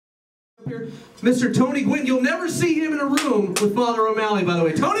Mr. Tony Glynn. You'll never see him in a room with Father O'Malley, by the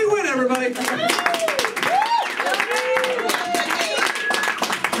way. Tony Glynn, everybody!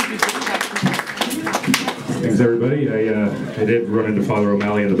 Thanks, everybody. I did run into Father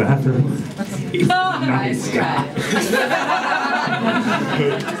O'Malley in the bathroom. He's a nice guy.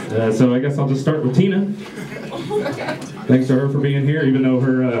 So I guess I'll just start with Tina. Thanks to her for being here, even though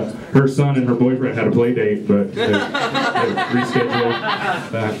her son and her boyfriend had a play date, but they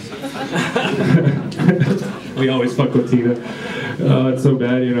rescheduled that. We always fuck with Tina. It's so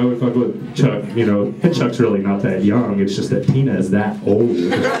bad, you know, we fuck with Chuck, you know, and Chuck's really not that young, it's just that Tina is that old.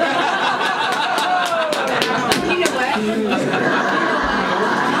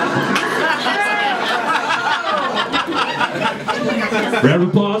 Round of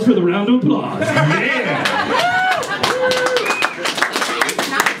applause for the round of applause. Yeah!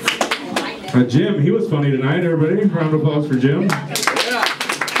 Jim, he was funny tonight, everybody. Round of applause for Jim.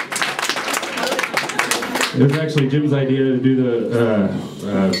 It was actually Jim's idea to do the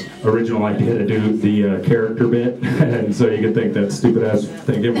original idea to do the character bit, and so you could think that stupid ass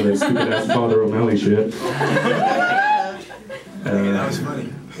Father O'Malley shit. That was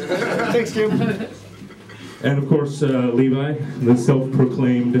funny. Thanks, Jim. And of course, Levi, the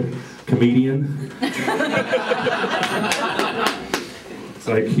self-proclaimed comedian. It's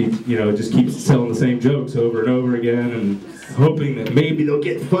like he, you know, just keeps telling the same jokes over and over again, and hoping that maybe they'll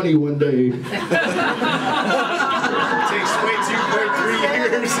get funny one day. It takes way 2.3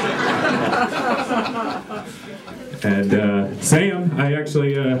 years. And Sam, I know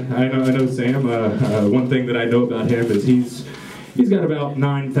Sam. One thing that I know about him is he's got about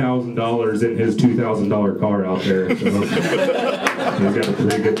 $9,000 in his $2,000 car out there. So he's got a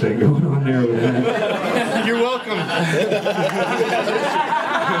pretty good thing going on there with that. You're welcome.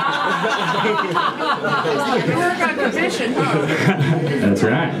 You work on commission, huh? That's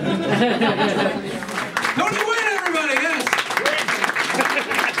right. Tony Glynn, everybody, yes!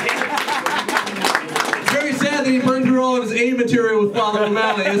 It's very sad that he burned through all of his aid material with Father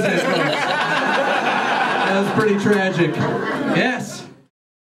O'Malley, isn't it, folks? That was pretty tragic. Yes.